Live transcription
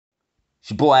It's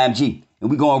your boy IMG,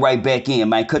 and we going right back in,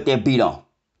 man. Cut that beat on.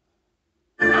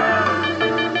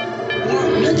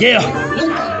 Yeah.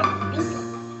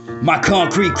 My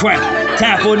concrete crown.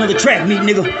 Time for another track meet,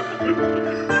 nigga.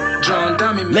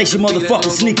 Lace your motherfucking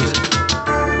sneakers.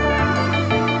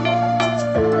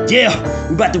 Yeah,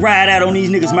 we about to ride out on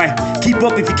these niggas, man. Keep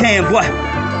up if you can, boy.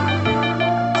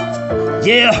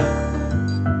 Yeah.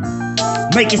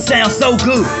 Make it sound so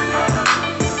good.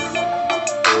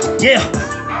 Yeah.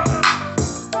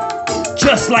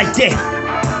 Just like that.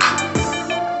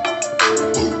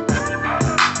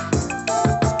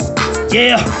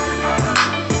 Yeah.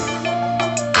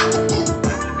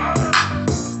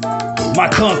 My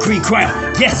concrete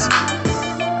crown. Yes.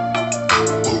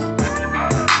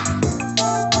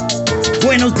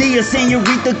 Buenos dias,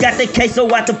 senorita, got the queso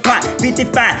out the pot.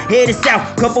 55, headed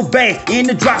south, couple bags in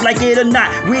the drop like it or not.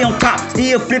 We on top,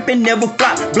 still flipping, never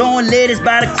flop. Blowing lettuce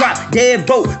by the crop, dead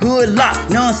boat, hood lock,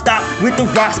 non-stop with the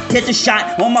rocks. Catch a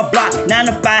shot on my block, 9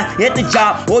 to 5 at the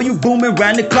job, or you booming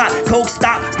round the clock. Coke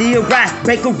stop, still rise,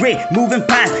 bakery, moving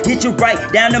pies. Hit you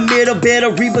right down the middle,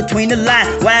 better read between the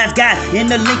lines. Wise guy in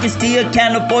the Lincoln, still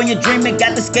California dreaming.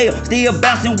 Got the scale, still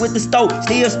bouncing with the stove,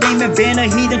 still steaming. Been a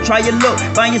heathen, try your luck,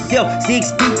 find yourself.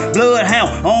 6 feet,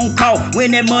 bloodhound, on call,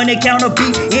 when that money counter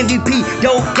beat, MVP,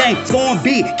 dope game, scoring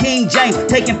big, King James,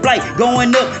 taking flight,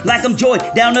 going up like I'm Joy,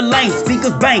 down the lane,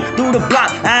 speakers bang, through the block,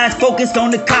 eyes focused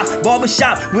on the cops,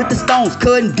 barbershop with the stones,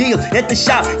 cutting deals at the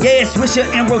shop, yeah, Swisher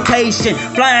in rotation,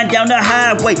 flying down the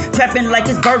highway, trapping like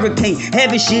it's Burger King,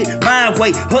 having shit my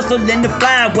way, hustling the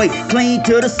flyway, clean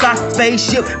to the socks,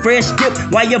 spaceship, fresh dip,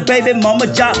 while your baby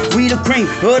mama job, we the cream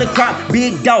of the crop,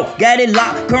 big dog, got it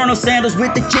locked, Colonel Sanders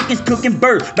with the chickens, cooking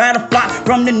birds by the flock,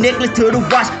 from the necklace to the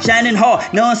watch, shining hard,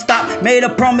 non-stop, made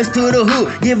a promise to the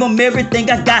hood, give them everything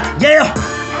I got, yeah,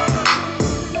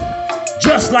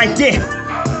 just like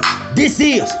that, this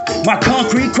is my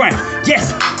concrete crown, yes,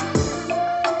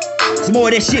 some more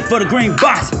of that shit for the green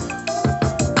box,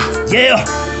 yeah,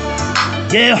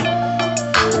 yeah,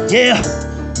 yeah,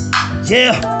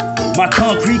 yeah, my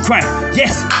concrete crown,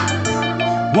 yes,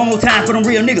 one more time for them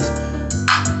real niggas.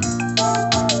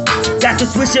 Got the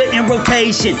Swisher in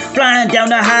rotation, flying down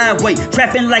the highway,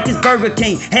 trapping like it's Burger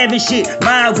King, having shit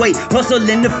my way,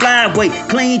 hustling the flyway,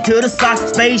 clean to the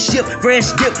socks, spaceship,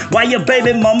 fresh dip, while your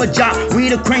baby mama job, we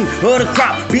the cream of the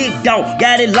crop, big dog,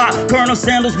 got it locked, Colonel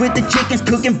Sanders with the chickens,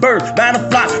 cooking birds by the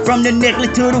flock, from the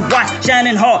necklace to the watch,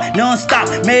 shining hard,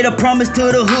 non-stop, made a promise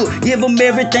to the hood, give them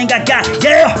everything I got,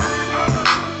 yeah,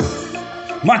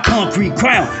 my concrete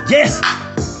crown, yes,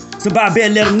 somebody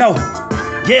better let them know,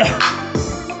 yeah.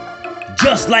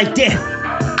 Just like that.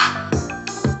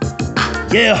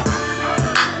 Yeah.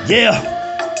 Yeah.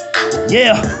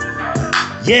 Yeah.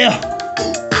 Yeah.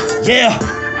 Yeah.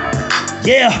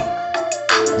 Yeah.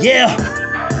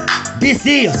 Yeah. This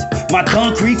is my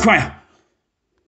concrete crown.